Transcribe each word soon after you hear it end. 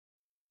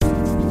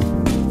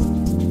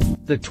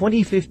The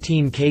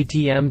 2015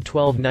 KTM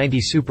 1290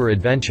 Super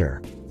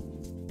Adventure.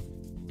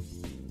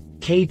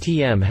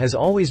 KTM has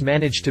always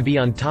managed to be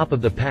on top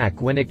of the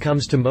pack when it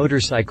comes to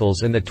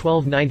motorcycles, and the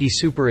 1290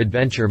 Super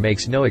Adventure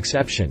makes no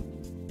exception.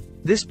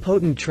 This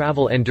potent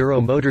travel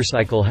enduro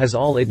motorcycle has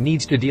all it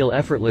needs to deal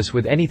effortless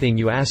with anything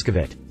you ask of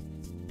it.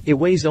 It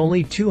weighs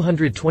only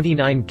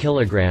 229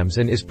 kilograms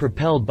and is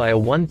propelled by a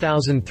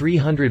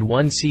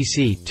 1,301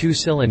 cc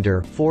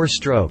 2-cylinder,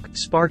 4-stroke,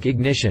 spark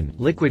ignition,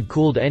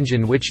 liquid-cooled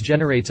engine which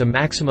generates a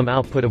maximum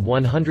output of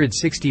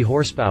 160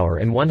 horsepower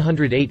and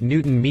 108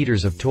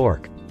 Newton-meters of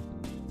torque.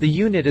 The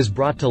unit is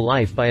brought to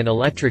life by an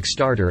electric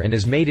starter and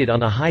is mated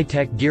on a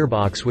high-tech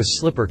gearbox with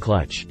slipper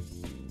clutch.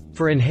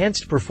 For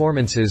enhanced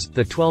performances,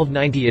 the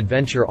 1290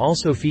 Adventure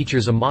also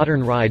features a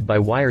modern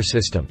ride-by-wire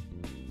system.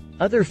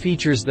 Other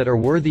features that are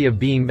worthy of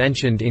being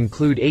mentioned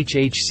include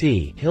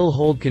HHC, hill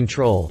hold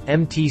control,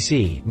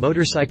 MTC,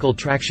 motorcycle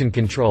traction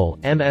control,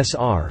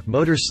 MSR,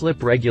 motor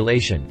slip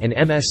regulation, and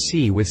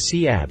MSC with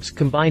C-ABS,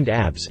 combined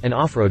ABS, and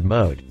Offroad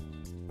Mode.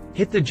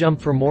 Hit the jump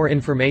for more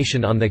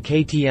information on the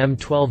KTM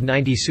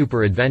 1290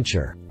 Super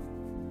Adventure.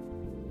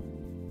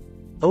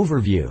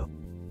 Overview.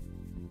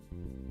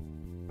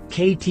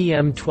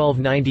 KTM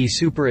 1290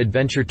 Super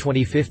Adventure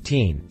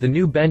 2015, the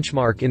new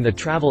benchmark in the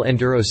travel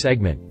enduro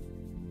segment.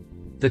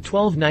 The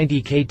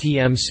 1290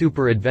 KTM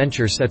Super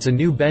Adventure sets a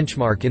new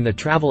benchmark in the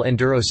travel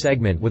enduro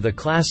segment with a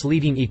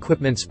class-leading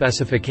equipment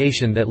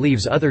specification that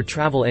leaves other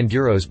travel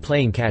enduros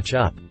playing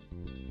catch-up.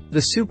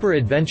 The Super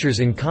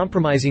Adventure's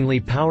uncompromisingly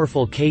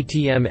powerful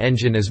KTM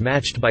engine is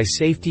matched by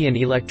safety and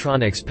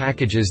electronics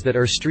packages that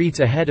are streets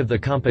ahead of the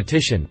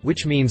competition,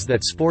 which means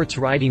that sports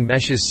riding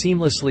meshes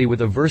seamlessly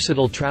with a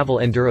versatile travel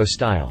enduro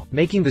style,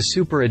 making the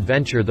Super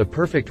Adventure the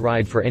perfect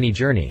ride for any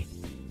journey.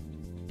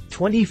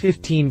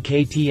 2015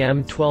 KTM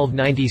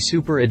 1290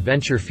 Super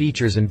Adventure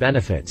features and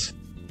benefits.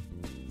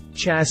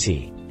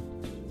 Chassis.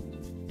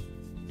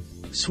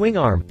 Swing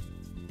arm.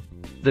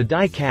 The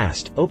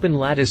die-cast,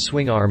 open-lattice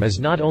swing arm is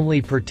not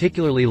only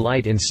particularly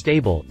light and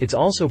stable, it's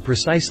also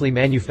precisely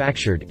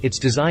manufactured, its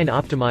design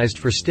optimized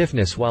for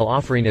stiffness while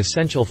offering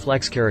essential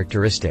flex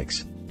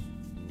characteristics.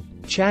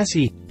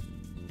 Chassis.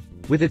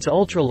 With its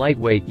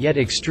ultra-lightweight yet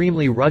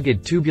extremely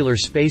rugged tubular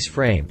space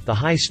frame, the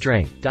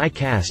high-strength,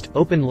 die-cast,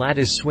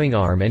 open-lattice swing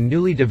arm and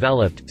newly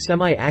developed,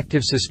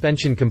 semi-active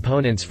suspension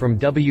components from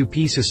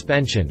WP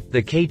Suspension,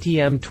 the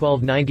KTM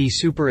 1290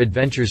 Super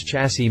Adventure's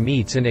chassis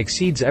meets and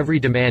exceeds every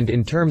demand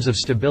in terms of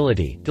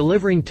stability,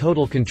 delivering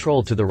total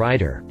control to the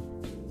rider.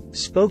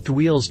 Spoked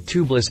wheels,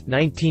 tubeless,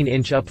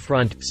 19-inch up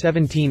front,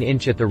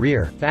 17-inch at the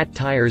rear, fat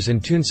tires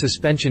and tuned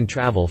suspension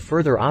travel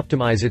further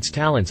optimize its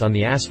talents on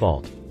the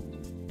asphalt.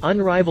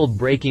 Unrivaled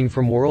braking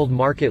from world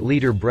market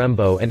leader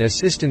Brembo and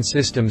assistance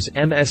systems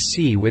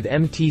MSC with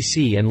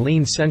MTC and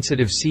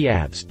lean-sensitive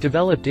C-ABS,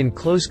 developed in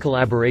close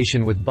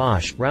collaboration with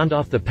Bosch, round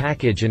off the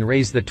package and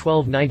raise the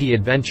 1290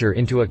 Adventure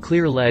into a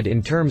clear lead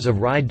in terms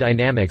of ride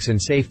dynamics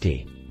and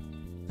safety.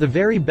 The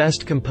very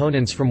best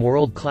components from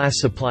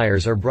world-class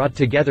suppliers are brought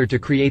together to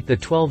create the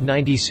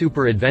 1290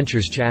 Super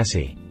Adventure's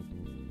chassis.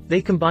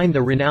 They combine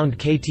the renowned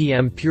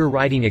KTM pure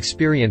riding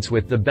experience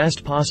with the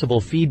best possible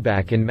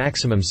feedback and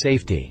maximum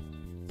safety.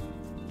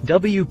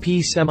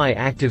 WP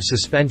Semi-Active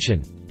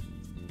Suspension.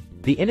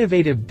 The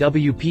innovative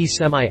WP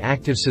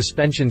Semi-Active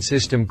Suspension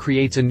system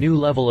creates a new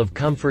level of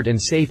comfort and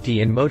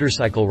safety in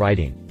motorcycle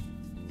riding.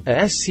 A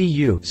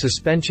SCU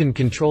suspension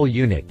control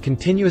unit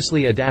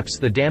continuously adapts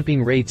the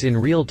damping rates in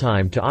real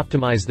time to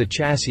optimize the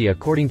chassis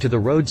according to the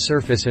road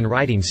surface and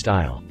riding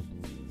style.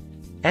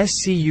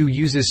 SCU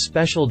uses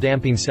special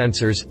damping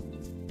sensors,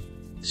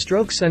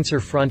 stroke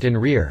sensor front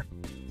and rear,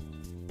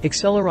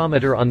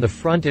 accelerometer on the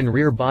front and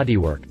rear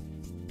bodywork.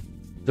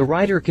 The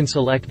rider can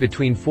select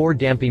between 4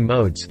 damping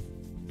modes.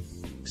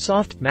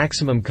 Soft,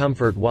 maximum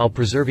comfort while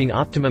preserving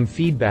optimum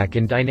feedback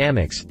and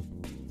dynamics.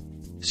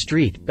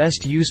 Street,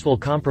 best useful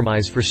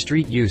compromise for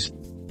street use.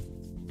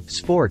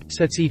 Sport,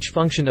 sets each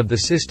function of the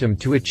system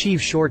to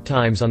achieve short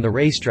times on the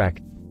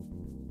racetrack.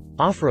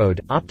 Off-road,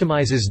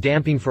 optimizes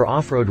damping for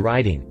off-road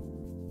riding.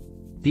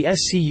 The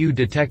SCU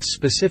detects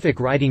specific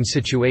riding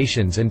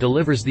situations and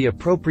delivers the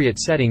appropriate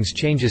settings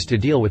changes to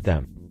deal with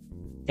them.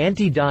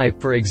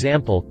 Anti-dive, for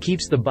example,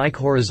 keeps the bike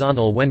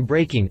horizontal when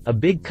braking, a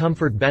big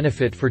comfort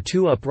benefit for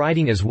two-up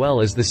riding as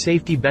well as the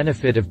safety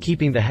benefit of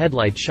keeping the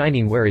headlight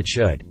shining where it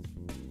should.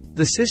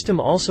 The system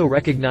also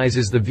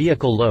recognizes the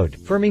vehicle load,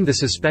 firming the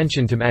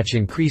suspension to match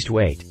increased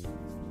weight.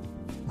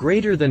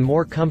 Greater than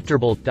more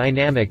comfortable,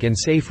 dynamic and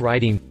safe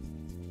riding.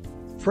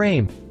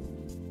 Frame.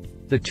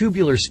 The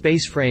tubular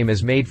space frame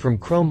is made from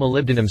chrome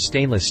molybdenum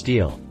stainless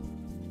steel.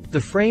 The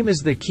frame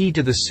is the key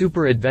to the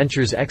Super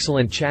Adventure's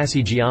excellent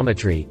chassis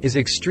geometry, is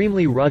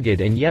extremely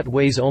rugged and yet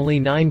weighs only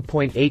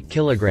 9.8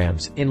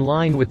 kilograms, in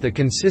line with the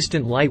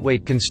consistent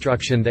lightweight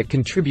construction that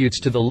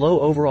contributes to the low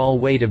overall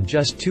weight of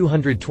just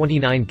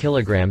 229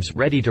 kilograms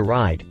ready to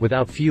ride,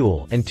 without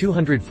fuel, and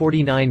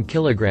 249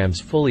 kilograms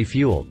fully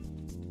fueled.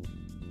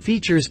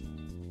 Features: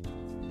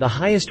 the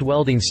highest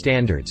welding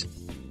standards,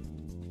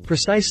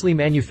 Precisely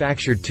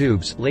manufactured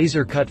tubes,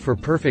 laser cut for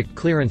perfect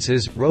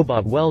clearances,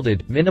 robot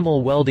welded,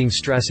 minimal welding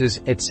stresses,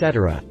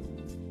 etc.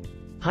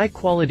 High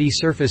quality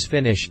surface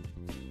finish.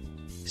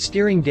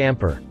 Steering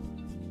damper.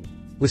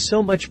 With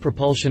so much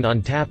propulsion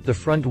on tap, the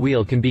front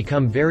wheel can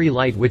become very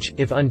light, which,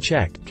 if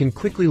unchecked, can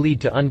quickly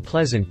lead to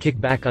unpleasant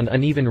kickback on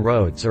uneven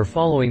roads or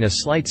following a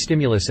slight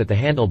stimulus at the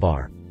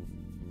handlebar.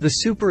 The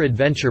Super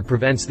Adventure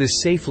prevents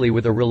this safely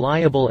with a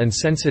reliable and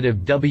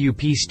sensitive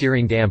WP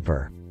steering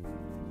damper.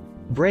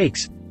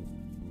 Brakes.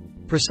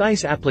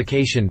 Precise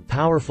application,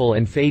 powerful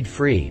and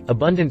fade-free.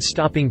 Abundant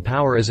stopping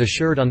power is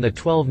assured on the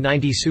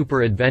 1290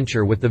 Super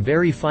Adventure with the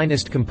very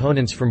finest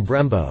components from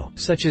Brembo,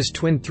 such as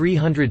twin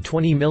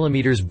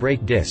 320mm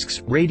brake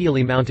discs,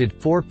 radially mounted,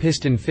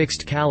 4-piston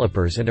fixed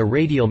calipers and a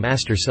radial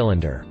master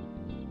cylinder.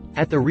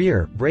 At the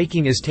rear,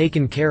 braking is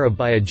taken care of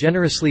by a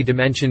generously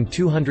dimensioned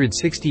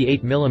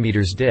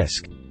 268mm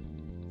disc.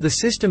 The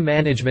system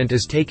management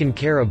is taken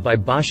care of by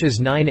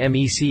Bosch's 9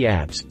 MSC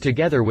ABS,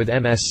 together with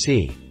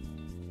MSC.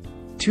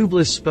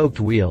 Tubeless spoked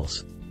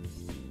wheels.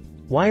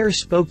 Wire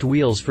spoked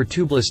wheels for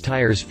tubeless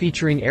tires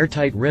featuring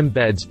airtight rim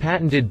beds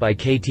patented by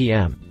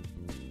KTM.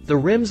 The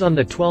rims on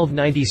the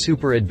 1290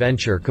 Super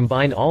Adventure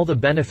combine all the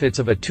benefits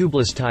of a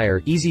tubeless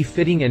tire, easy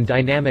fitting and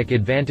dynamic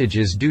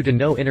advantages due to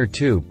no inner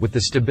tube, with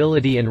the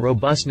stability and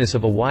robustness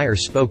of a wire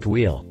spoked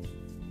wheel.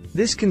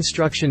 This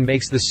construction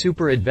makes the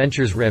Super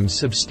Adventure's rims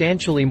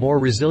substantially more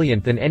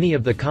resilient than any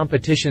of the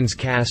competition's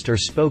cast or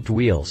spoked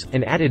wheels,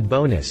 an added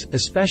bonus,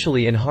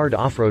 especially in hard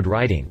off-road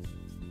riding.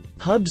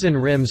 Hubs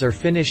and rims are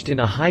finished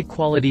in a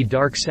high-quality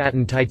dark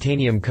satin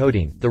titanium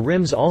coating. The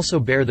rims also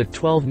bear the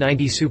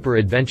 1290 Super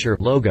Adventure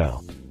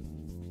logo.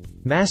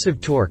 Massive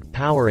torque,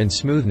 power and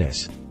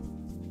smoothness.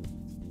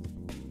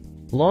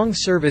 Long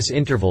service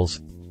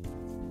intervals.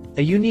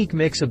 A unique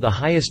mix of the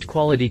highest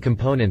quality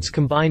components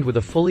combined with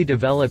a fully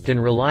developed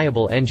and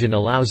reliable engine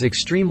allows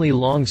extremely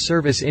long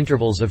service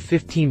intervals of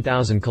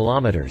 15,000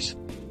 kilometers.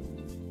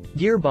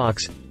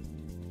 Gearbox.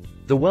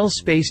 The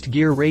well-spaced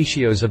gear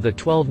ratios of the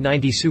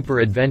 1290 Super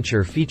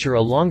Adventure feature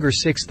a longer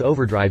 6th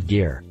overdrive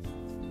gear.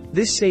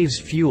 This saves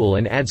fuel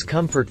and adds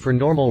comfort for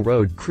normal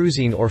road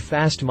cruising or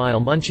fast-mile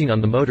munching on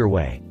the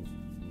motorway.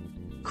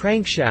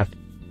 Crankshaft.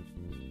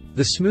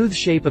 The smooth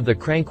shape of the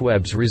crank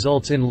webs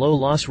results in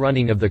low-loss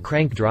running of the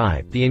crank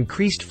drive. The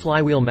increased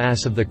flywheel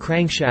mass of the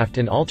crankshaft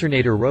and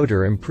alternator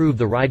rotor improve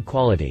the ride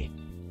quality.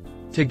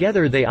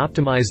 Together they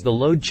optimize the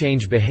load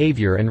change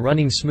behavior and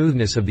running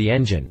smoothness of the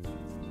engine.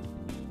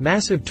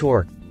 Massive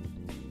torque.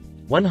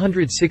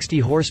 160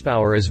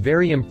 horsepower is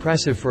very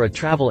impressive for a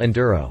travel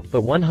enduro,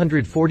 but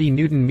 140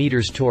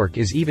 Nm torque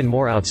is even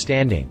more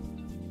outstanding.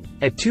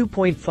 At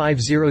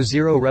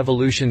 2.500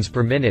 revolutions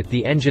per minute,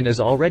 the engine is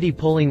already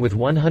pulling with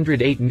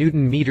 108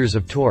 Nm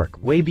of torque,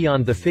 way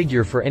beyond the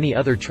figure for any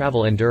other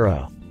travel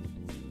enduro.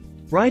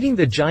 Riding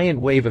the giant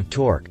wave of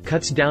torque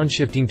cuts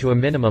downshifting to a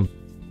minimum.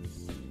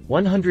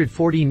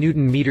 140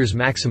 Nm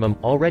maximum,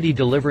 already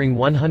delivering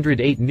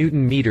 108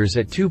 Nm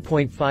at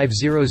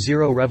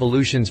 2.500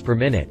 revolutions per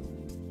minute.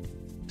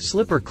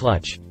 Slipper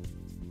clutch.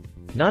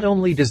 Not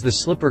only does the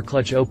slipper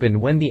clutch open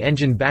when the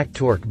engine back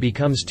torque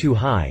becomes too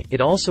high, it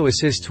also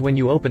assists when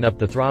you open up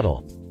the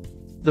throttle.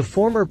 The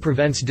former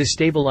prevents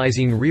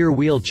destabilizing rear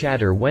wheel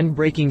chatter when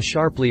braking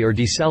sharply or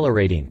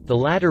decelerating, the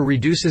latter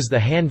reduces the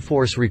hand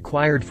force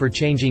required for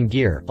changing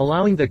gear,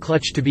 allowing the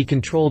clutch to be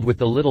controlled with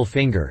the little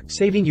finger,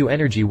 saving you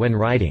energy when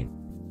riding.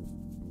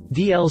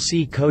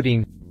 DLC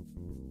coating.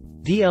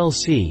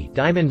 DLC,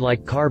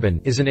 diamond-like carbon,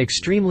 is an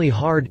extremely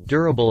hard,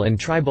 durable and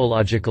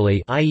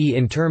tribologically, i.e.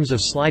 in terms of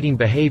sliding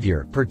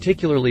behavior,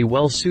 particularly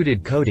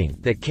well-suited coating,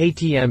 that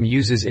KTM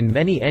uses in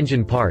many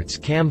engine parts,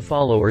 cam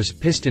followers,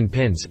 piston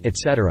pins,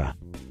 etc.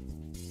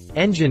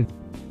 Engine.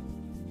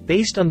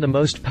 Based on the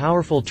most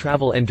powerful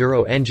travel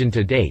enduro engine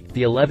to date,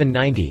 the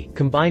 1190,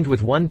 combined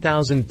with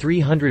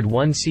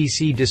 1,301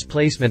 cc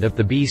displacement of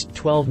the beast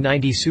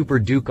 1290 Super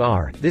Duke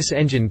R, this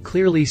engine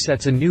clearly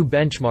sets a new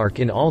benchmark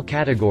in all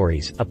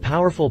categories, a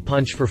powerful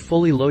punch for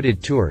fully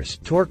loaded tours,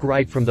 torque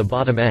right from the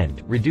bottom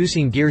end,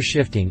 reducing gear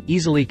shifting,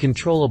 easily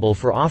controllable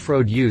for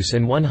off-road use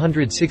and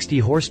 160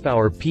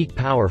 horsepower peak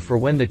power for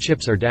when the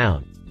chips are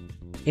down.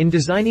 In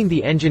designing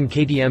the engine,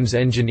 KTM's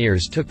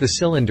engineers took the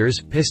cylinders,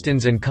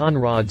 pistons and con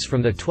rods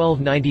from the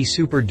 1290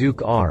 Super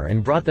Duke R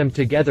and brought them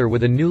together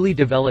with a newly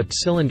developed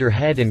cylinder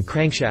head and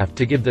crankshaft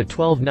to give the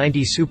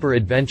 1290 Super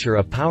Adventure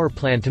a power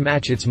plant to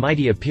match its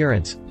mighty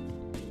appearance.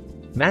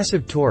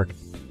 Massive torque.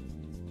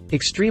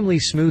 Extremely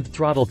smooth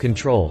throttle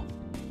control.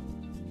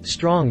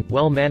 Strong,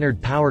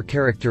 well-mannered power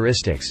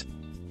characteristics.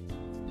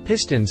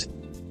 Pistons.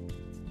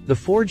 The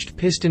forged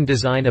piston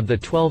design of the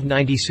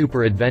 1290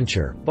 Super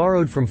Adventure,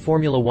 borrowed from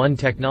Formula One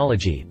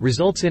technology,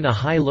 results in a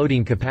high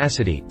loading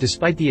capacity,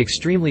 despite the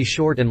extremely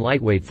short and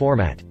lightweight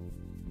format.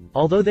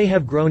 Although they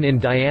have grown in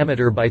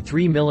diameter by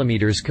 3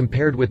 mm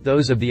compared with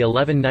those of the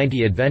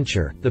 1190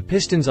 Adventure, the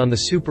pistons on the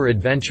Super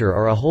Adventure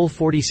are a whole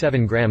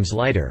 47 grams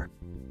lighter.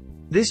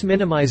 This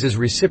minimizes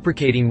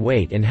reciprocating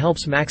weight and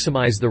helps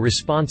maximize the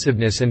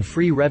responsiveness and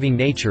free revving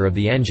nature of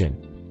the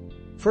engine.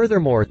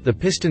 Furthermore, the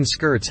piston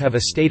skirts have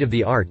a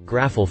state-of-the-art,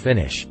 graphite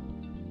finish.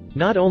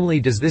 Not only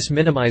does this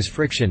minimize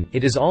friction,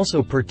 it is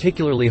also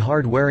particularly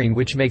hard-wearing,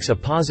 which makes a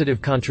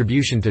positive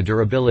contribution to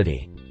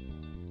durability.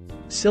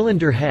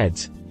 Cylinder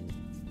heads.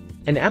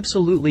 An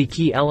absolutely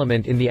key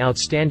element in the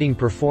outstanding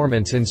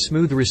performance and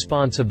smooth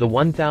response of the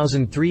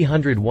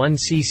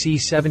 1301cc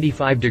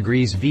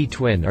 75°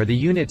 V-twin are the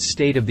unit's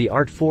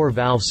state-of-the-art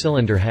 4-valve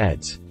cylinder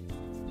heads.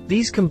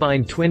 These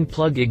combine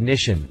twin-plug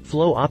ignition,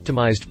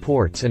 flow-optimized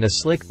ports and a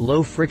slick,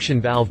 low-friction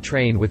valve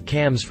train with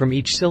cams from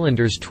each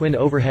cylinder's twin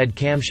overhead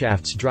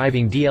camshafts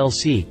driving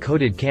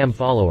DLC-coated cam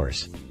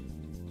followers.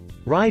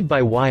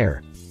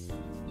 Ride-by-wire.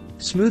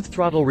 Smooth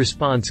throttle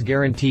response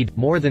guaranteed.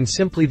 More than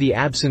simply the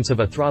absence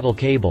of a throttle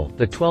cable,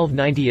 the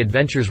 1290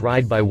 Adventure's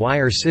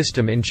ride-by-wire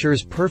system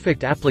ensures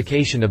perfect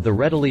application of the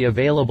readily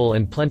available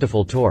and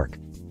plentiful torque.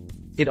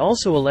 It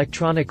also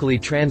electronically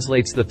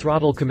translates the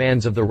throttle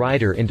commands of the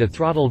rider into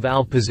throttle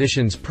valve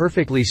positions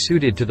perfectly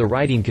suited to the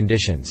riding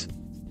conditions.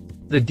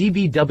 The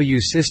DBW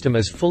system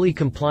is fully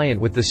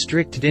compliant with the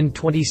strict DIN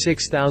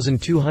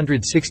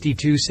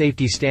 26262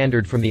 safety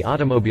standard from the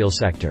automobile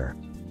sector.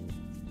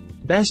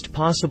 Best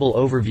possible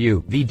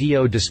overview,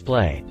 video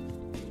display.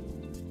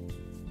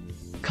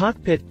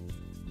 Cockpit.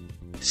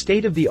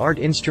 State-of-the-art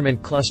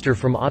instrument cluster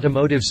from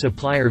automotive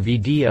supplier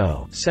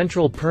VDO,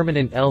 central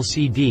permanent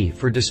LCD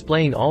for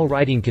displaying all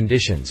riding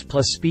conditions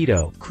plus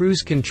speedo,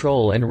 cruise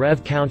control and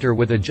rev counter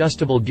with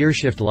adjustable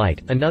gearshift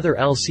light, another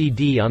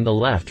LCD on the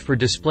left for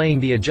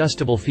displaying the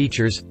adjustable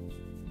features.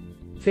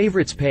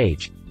 Favorites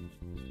page.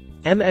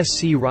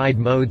 MSC ride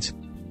modes.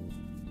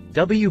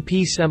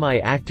 WP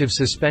semi-active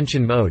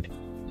suspension mode.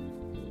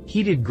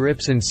 Heated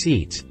grips and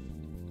seats.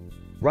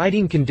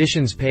 Riding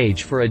conditions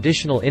page for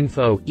additional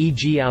info,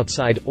 e.g.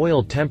 outside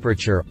oil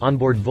temperature,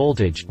 onboard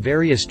voltage,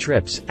 various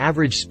trips,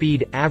 average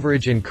speed,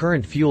 average and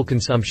current fuel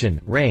consumption,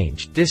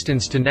 range,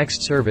 distance to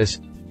next service.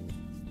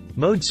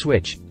 Mode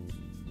switch.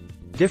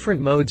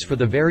 Different modes for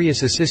the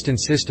various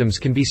assistance systems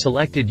can be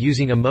selected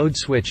using a mode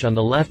switch on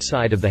the left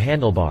side of the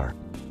handlebar.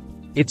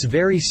 It's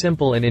very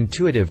simple and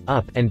intuitive.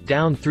 Up and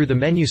down through the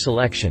menu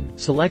selection,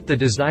 select the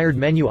desired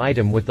menu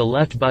item with the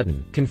left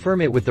button, confirm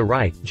it with the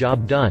right,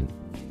 job done.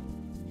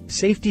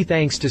 Safety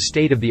thanks to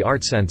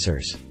state-of-the-art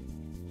sensors.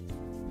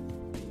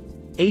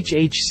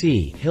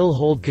 HHC hill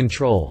hold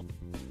control.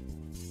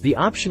 The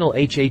optional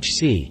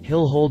HHC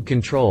hill hold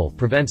control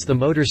prevents the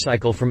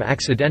motorcycle from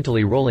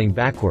accidentally rolling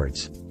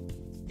backwards.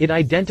 It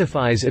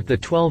identifies if the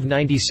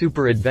 1290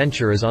 Super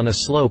Adventure is on a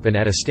slope and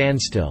at a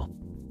standstill.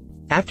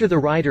 After the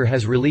rider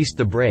has released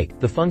the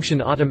brake, the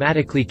function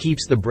automatically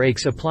keeps the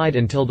brakes applied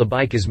until the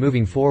bike is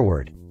moving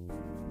forward.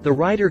 The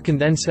rider can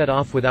then set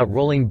off without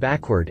rolling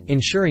backward,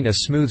 ensuring a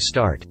smooth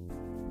start.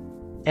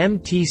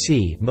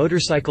 MTC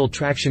motorcycle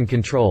traction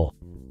control.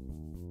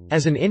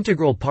 As an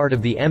integral part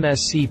of the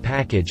MSC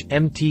package,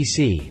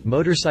 MTC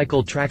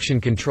motorcycle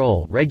traction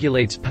control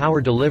regulates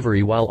power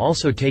delivery while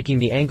also taking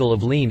the angle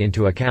of lean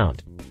into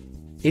account.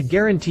 It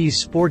guarantees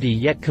sporty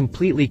yet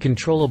completely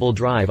controllable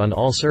drive on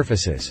all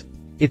surfaces.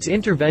 Its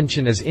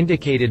intervention is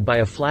indicated by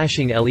a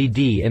flashing LED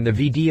in the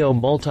VDO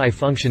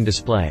multi-function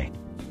display.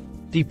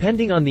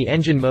 Depending on the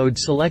engine mode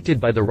selected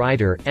by the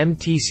rider,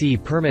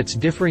 MTC permits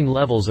differing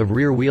levels of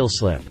rear wheel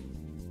slip.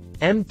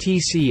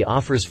 MTC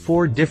offers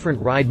 4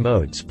 different ride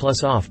modes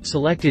plus off,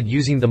 selected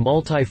using the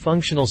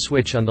multi-functional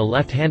switch on the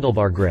left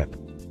handlebar grip.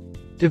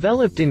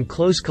 Developed in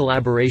close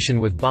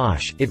collaboration with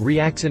Bosch, it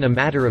reacts in a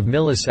matter of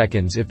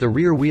milliseconds if the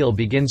rear wheel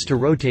begins to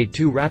rotate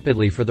too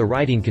rapidly for the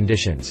riding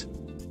conditions.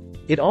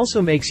 It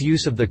also makes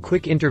use of the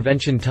quick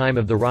intervention time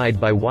of the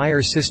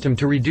ride-by-wire system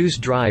to reduce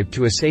drive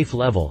to a safe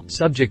level,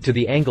 subject to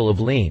the angle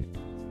of lean.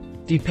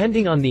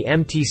 Depending on the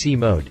MTC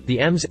mode, the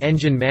EMS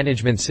engine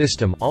management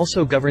system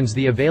also governs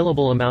the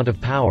available amount of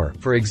power,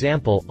 for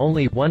example,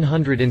 only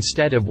 100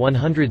 instead of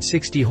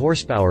 160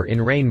 horsepower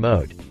in rain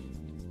mode.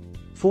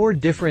 4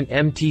 different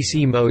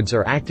MTC modes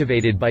are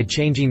activated by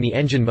changing the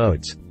engine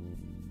modes.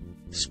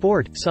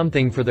 Sport,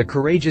 something for the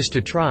courageous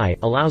to try,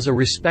 allows a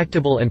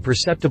respectable and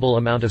perceptible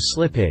amount of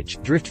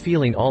slippage, drift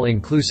feeling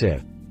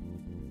all-inclusive.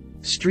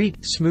 Street,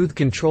 smooth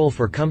control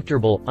for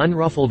comfortable,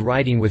 unruffled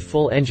riding with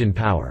full engine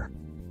power.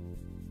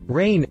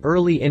 Rain,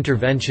 early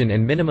intervention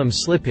and minimum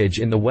slippage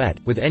in the wet,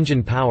 with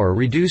engine power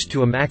reduced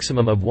to a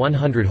maximum of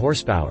 100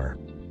 horsepower.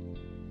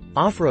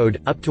 Off-road,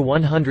 up to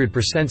 100%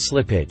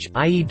 slippage,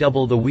 i.e.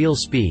 double the wheel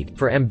speed,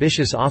 for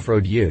ambitious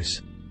off-road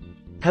use.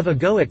 Have a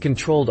go at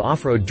controlled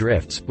off-road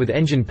drifts, with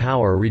engine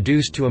power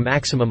reduced to a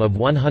maximum of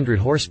 100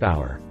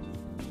 horsepower.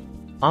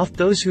 Off,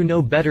 those who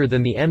know better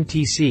than the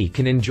MTC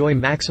can enjoy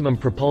maximum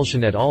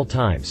propulsion at all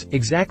times,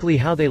 exactly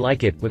how they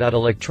like it, without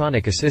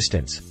electronic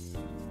assistance.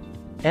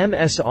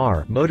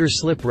 MSR, motor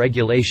slip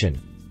regulation.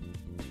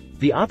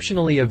 The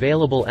optionally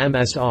available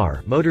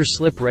MSR, motor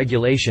slip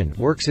regulation,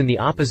 works in the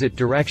opposite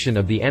direction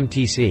of the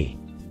MTC.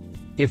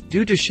 If,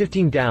 due to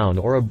shifting down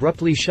or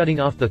abruptly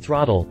shutting off the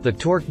throttle, the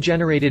torque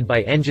generated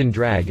by engine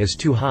drag is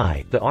too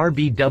high, the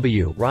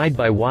RBW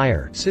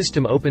ride-by-wire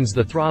system opens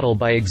the throttle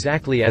by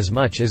exactly as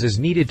much as is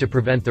needed to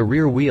prevent the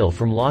rear wheel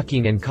from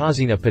locking and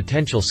causing a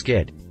potential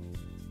skid.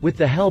 With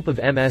the help of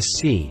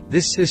MSC,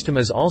 this system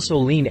is also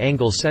lean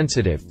angle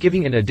sensitive,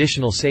 giving an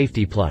additional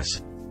safety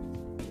plus.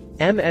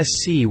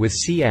 MSC with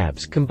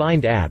C-ABS,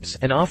 combined ABS,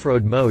 and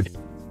off-road mode.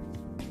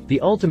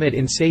 The ultimate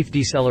in safe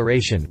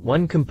deceleration,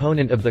 one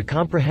component of the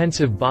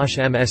comprehensive Bosch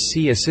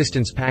MSC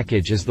assistance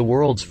package is the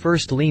world's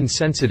first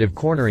lean-sensitive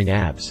cornering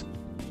ABS.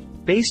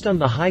 Based on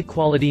the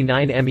high-quality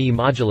 9ME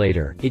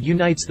modulator, it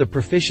unites the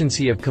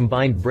proficiency of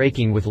combined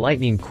braking with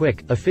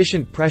lightning-quick,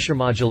 efficient pressure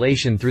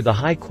modulation through the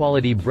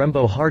high-quality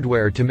Brembo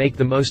hardware to make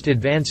the most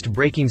advanced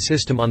braking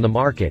system on the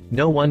market.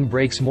 No one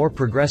brakes more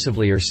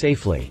progressively or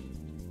safely.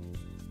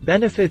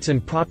 Benefits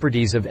and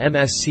properties of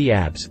MSC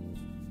ABS.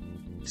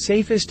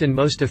 Safest and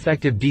most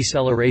effective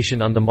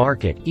deceleration on the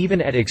market,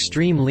 even at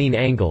extreme lean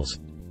angles.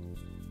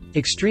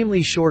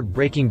 Extremely short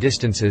braking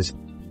distances.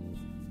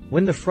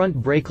 When the front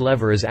brake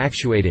lever is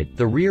actuated,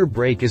 the rear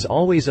brake is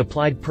always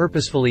applied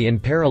purposefully in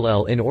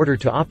parallel in order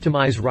to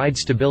optimize ride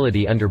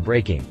stability under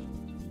braking.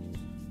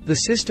 The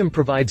system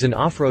provides an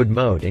off-road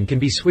mode and can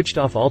be switched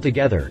off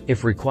altogether,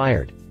 if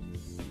required.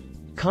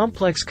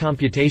 Complex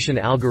computation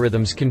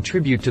algorithms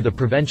contribute to the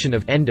prevention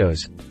of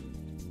endos.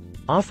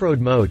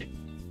 Off-road mode.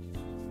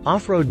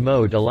 Off-road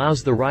mode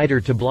allows the rider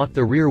to block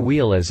the rear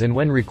wheel as and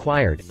when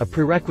required, a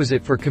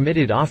prerequisite for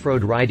committed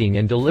off-road riding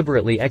and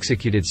deliberately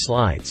executed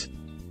slides.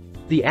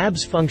 The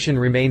ABS function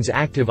remains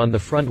active on the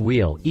front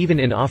wheel, even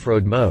in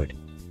off-road mode.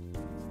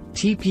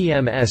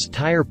 TPMS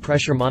tire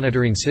pressure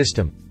monitoring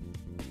system.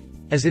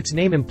 As its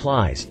name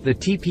implies, the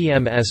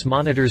TPMS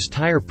monitors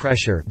tire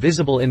pressure,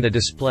 visible in the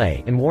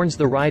display, and warns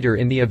the rider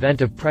in the event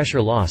of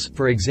pressure loss,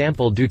 for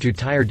example due to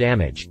tire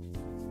damage.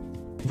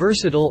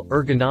 Versatile,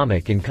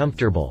 ergonomic and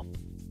comfortable.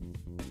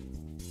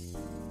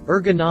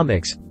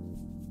 Ergonomics.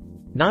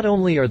 Not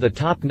only are the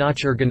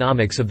top-notch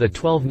ergonomics of the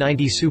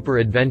 1290 Super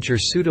Adventure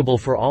suitable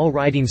for all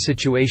riding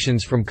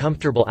situations from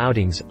comfortable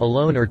outings,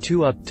 alone or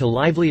two-up, to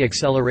lively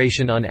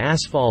acceleration on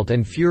asphalt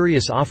and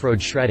furious off-road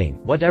shredding,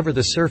 whatever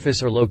the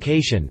surface or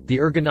location, the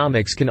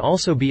ergonomics can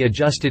also be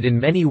adjusted in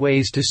many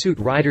ways to suit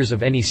riders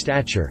of any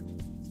stature.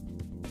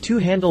 2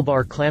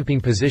 handlebar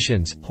clamping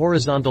positions,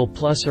 horizontal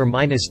plus or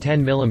minus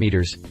 10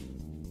 mm.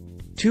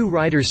 2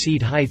 rider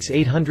seat heights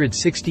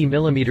 860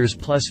 mm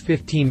plus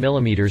 15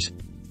 mm.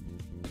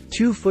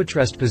 2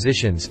 footrest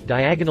positions,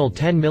 diagonal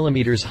 10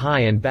 mm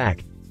high and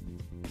back.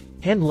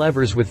 Hand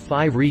levers with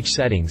 5 reach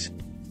settings.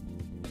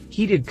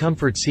 Heated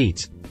comfort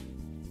seats.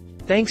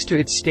 Thanks to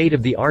its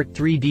state-of-the-art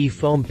 3D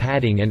foam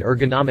padding and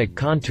ergonomic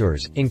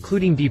contours,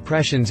 including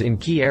depressions in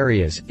key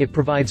areas, it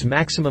provides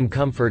maximum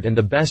comfort and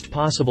the best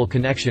possible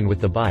connection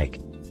with the bike.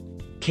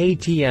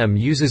 KTM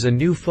uses a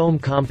new foam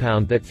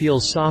compound that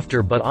feels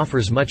softer but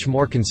offers much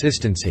more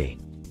consistency.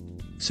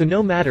 So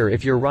no matter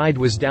if your ride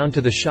was down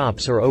to the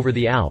shops or over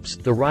the Alps,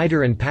 the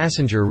rider and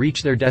passenger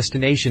reach their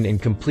destination in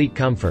complete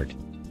comfort.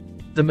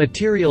 The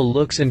material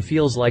looks and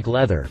feels like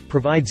leather,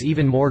 provides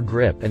even more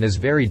grip and is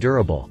very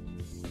durable.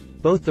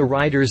 Both the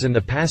riders and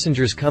the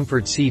passengers'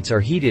 comfort seats are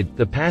heated.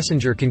 The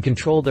passenger can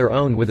control their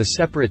own with a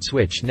separate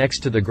switch next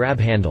to the grab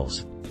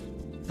handles.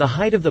 The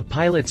height of the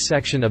pilot's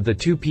section of the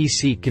two-piece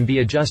seat can be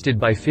adjusted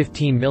by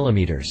 15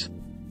 mm.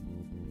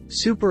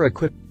 Super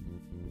equipped.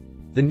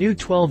 The new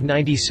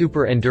 1290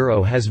 Super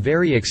Enduro has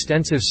very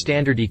extensive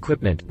standard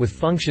equipment, with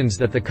functions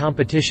that the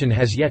competition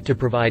has yet to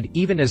provide,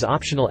 even as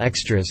optional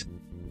extras.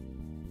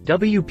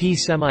 WP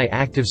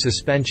semi-active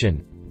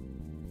suspension.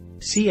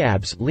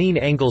 C-ABS, lean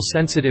angle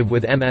sensitive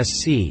with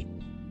MSC.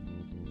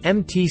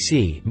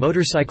 MTC,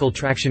 motorcycle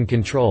traction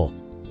control.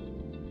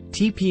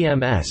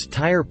 TPMS,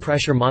 tire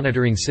pressure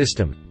monitoring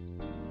system.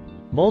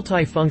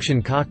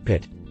 Multi-function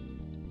cockpit.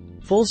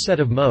 Full set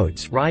of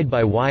modes,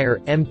 ride-by-wire,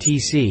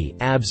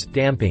 MTC, ABS,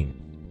 damping.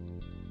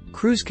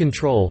 Cruise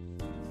control.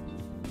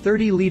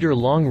 30-liter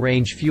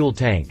long-range fuel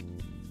tank.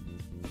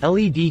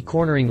 LED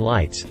cornering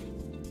lights.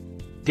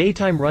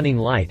 Daytime running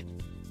light.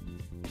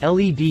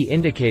 LED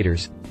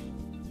indicators.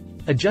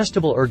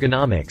 Adjustable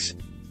ergonomics.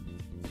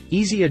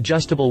 Easy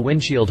adjustable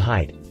windshield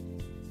height.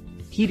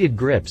 Heated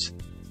grips.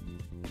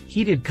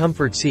 Heated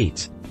comfort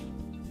seats.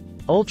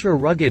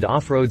 Ultra-rugged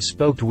off-road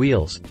spoked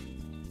wheels.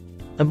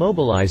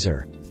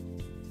 Immobilizer.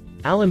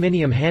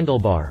 Aluminium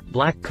handlebar,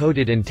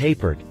 black-coated and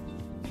tapered.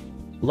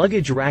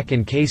 Luggage rack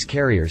and case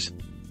carriers.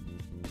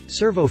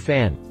 Servo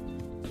fan.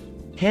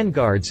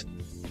 Handguards.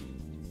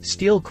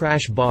 Steel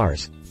crash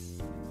bars.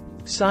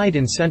 Side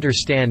and center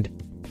stand.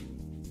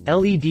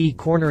 LED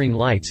cornering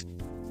lights.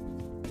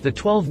 The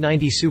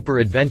 1290 Super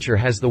Adventure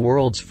has the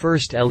world's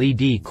first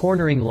LED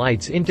cornering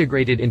lights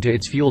integrated into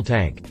its fuel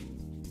tank.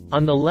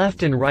 On the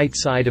left and right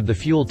side of the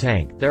fuel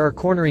tank, there are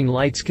cornering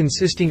lights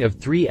consisting of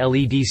 3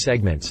 LED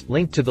segments,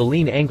 linked to the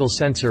lean angle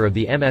sensor of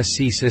the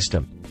MSC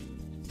system.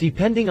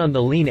 Depending on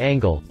the lean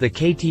angle, the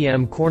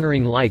KTM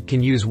cornering light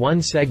can use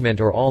one segment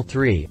or all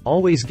 3,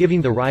 always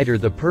giving the rider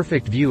the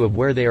perfect view of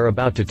where they are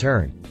about to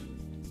turn.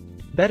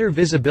 Better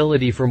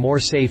visibility for more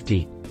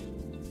safety.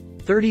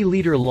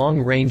 30-liter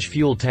long-range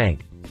fuel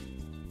tank.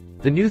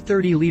 The new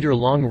 30-liter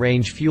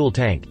long-range fuel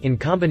tank, in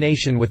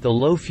combination with the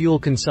low fuel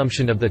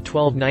consumption of the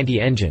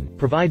 1290 engine,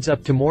 provides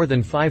up to more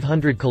than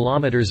 500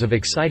 kilometers of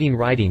exciting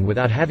riding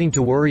without having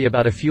to worry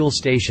about a fuel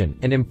station,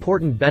 an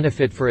important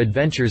benefit for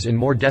adventures in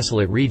more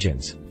desolate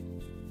regions.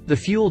 The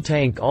fuel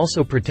tank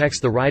also protects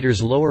the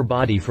rider's lower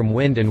body from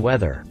wind and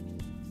weather.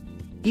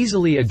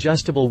 Easily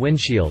adjustable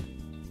windshield.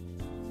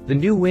 The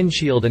new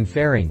windshield and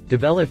fairing,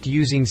 developed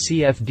using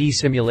CFD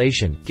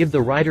simulation, give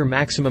the rider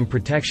maximum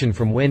protection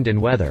from wind and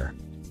weather.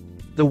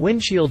 The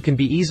windshield can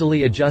be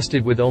easily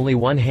adjusted with only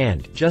one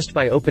hand, just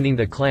by opening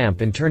the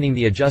clamp and turning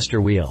the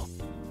adjuster wheel.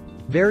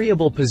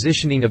 Variable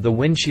positioning of the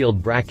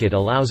windshield bracket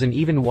allows an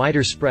even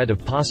wider spread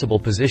of possible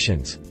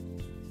positions.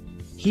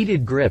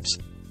 Heated grips.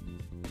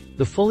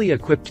 The fully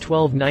equipped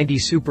 1290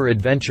 Super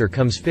Adventure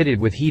comes fitted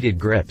with heated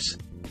grips.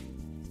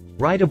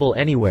 Rideable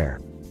anywhere.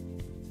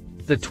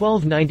 The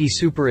 1290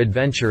 Super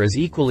Adventure is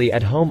equally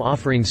at home,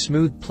 offering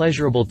smooth,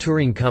 pleasurable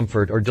touring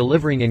comfort or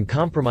delivering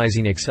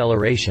uncompromising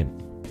acceleration.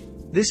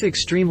 This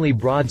extremely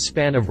broad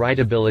span of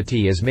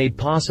rideability is made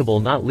possible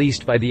not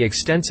least by the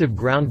extensive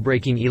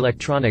groundbreaking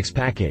electronics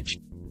package.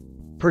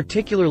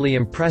 Particularly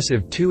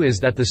impressive too is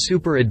that the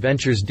Super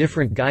Adventure's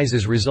different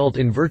guises result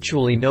in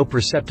virtually no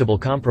perceptible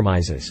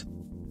compromises.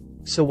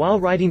 So while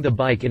riding the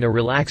bike in a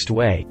relaxed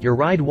way, your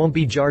ride won't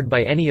be jarred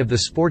by any of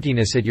the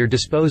sportiness at your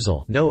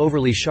disposal, no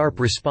overly sharp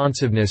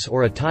responsiveness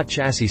or a taut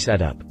chassis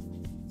setup.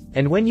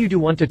 And when you do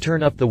want to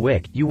turn up the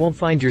wick, you won't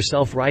find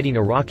yourself riding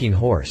a rocking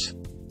horse.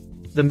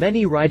 The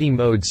many riding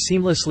modes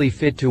seamlessly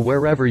fit to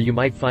wherever you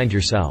might find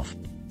yourself.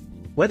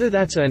 Whether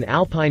that's an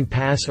alpine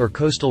pass or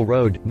coastal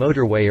road,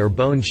 motorway or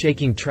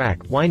bone-shaking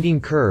track, winding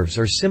curves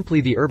or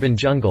simply the urban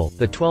jungle,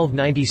 the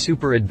 1290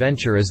 Super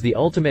Adventure is the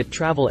ultimate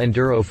travel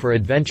enduro for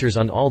adventures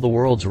on all the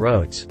world's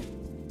roads.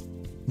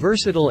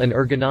 Versatile and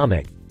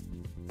ergonomic.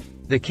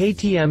 The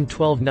KTM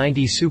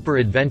 1290 Super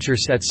Adventure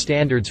sets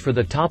standards for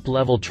the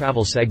top-level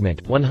travel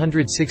segment,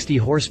 160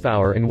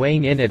 horsepower and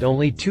weighing in at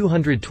only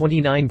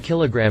 229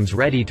 kilograms,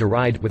 ready to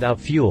ride without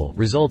fuel,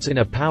 results in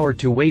a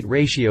power-to-weight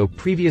ratio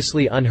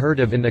previously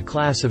unheard of in the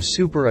class of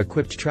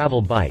super-equipped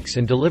travel bikes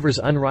and delivers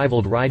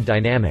unrivaled ride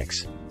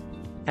dynamics.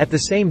 At the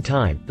same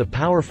time, the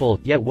powerful,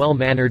 yet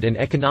well-mannered and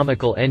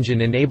economical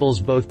engine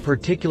enables both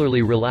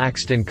particularly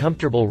relaxed and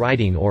comfortable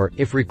riding or,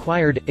 if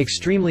required,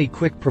 extremely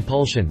quick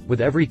propulsion, with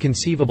every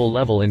conceivable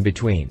level in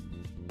between.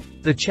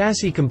 The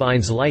chassis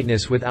combines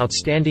lightness with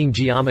outstanding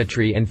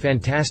geometry and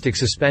fantastic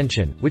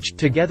suspension, which,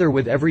 together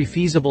with every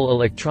feasible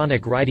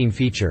electronic riding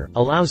feature,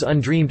 allows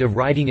undreamed of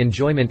riding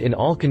enjoyment in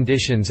all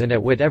conditions and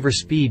at whatever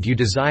speed you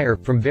desire,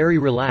 from very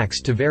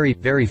relaxed to very,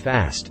 very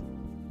fast.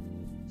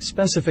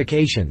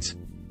 Specifications.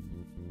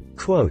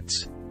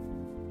 Quotes.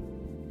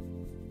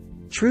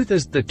 Truth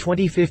is, the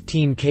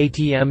 2015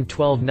 KTM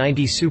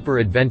 1290 Super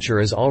Adventure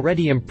is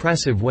already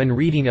impressive when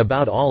reading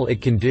about all it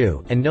can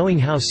do, and knowing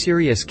how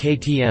serious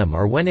KTM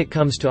are when it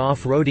comes to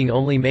off-roading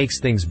only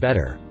makes things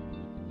better.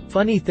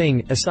 Funny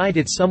thing, aside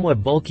its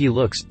somewhat bulky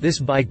looks, this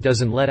bike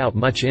doesn't let out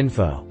much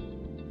info.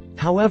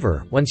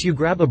 However, once you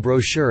grab a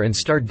brochure and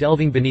start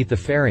delving beneath the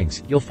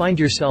fairings, you'll find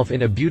yourself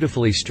in a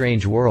beautifully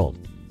strange world.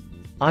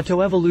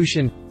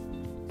 Autoevolution.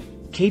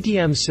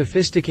 KTM's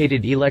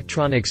sophisticated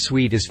electronics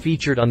suite is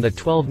featured on the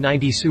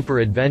 1290 Super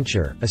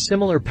Adventure, a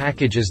similar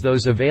package as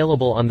those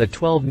available on the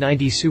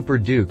 1290 Super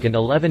Duke and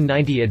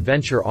 1190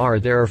 Adventure R.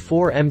 There are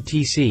 4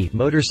 MTC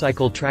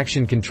motorcycle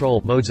traction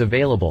control modes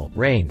available: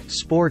 rain,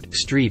 sport,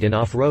 street and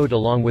off-road,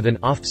 along with an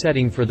off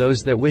setting for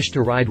those that wish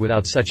to ride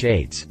without such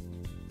aids.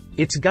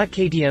 It's got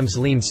KTM's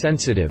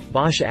lean-sensitive,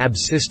 Bosch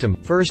ABS system,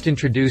 first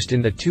introduced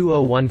in the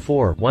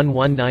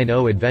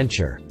 2014-1190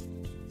 Adventure.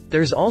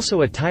 There's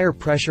also a tire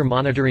pressure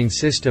monitoring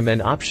system and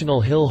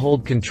optional hill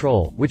hold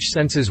control, which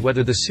senses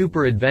whether the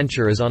Super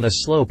Adventure is on a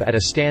slope at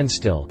a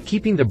standstill,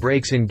 keeping the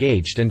brakes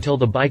engaged until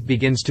the bike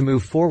begins to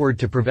move forward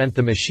to prevent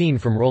the machine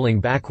from rolling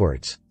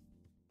backwards.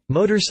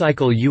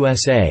 Motorcycle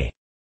USA.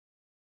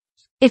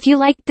 If you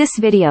liked this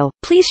video,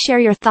 please share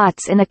your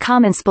thoughts in the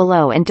comments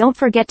below and don't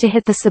forget to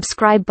hit the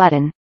subscribe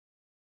button.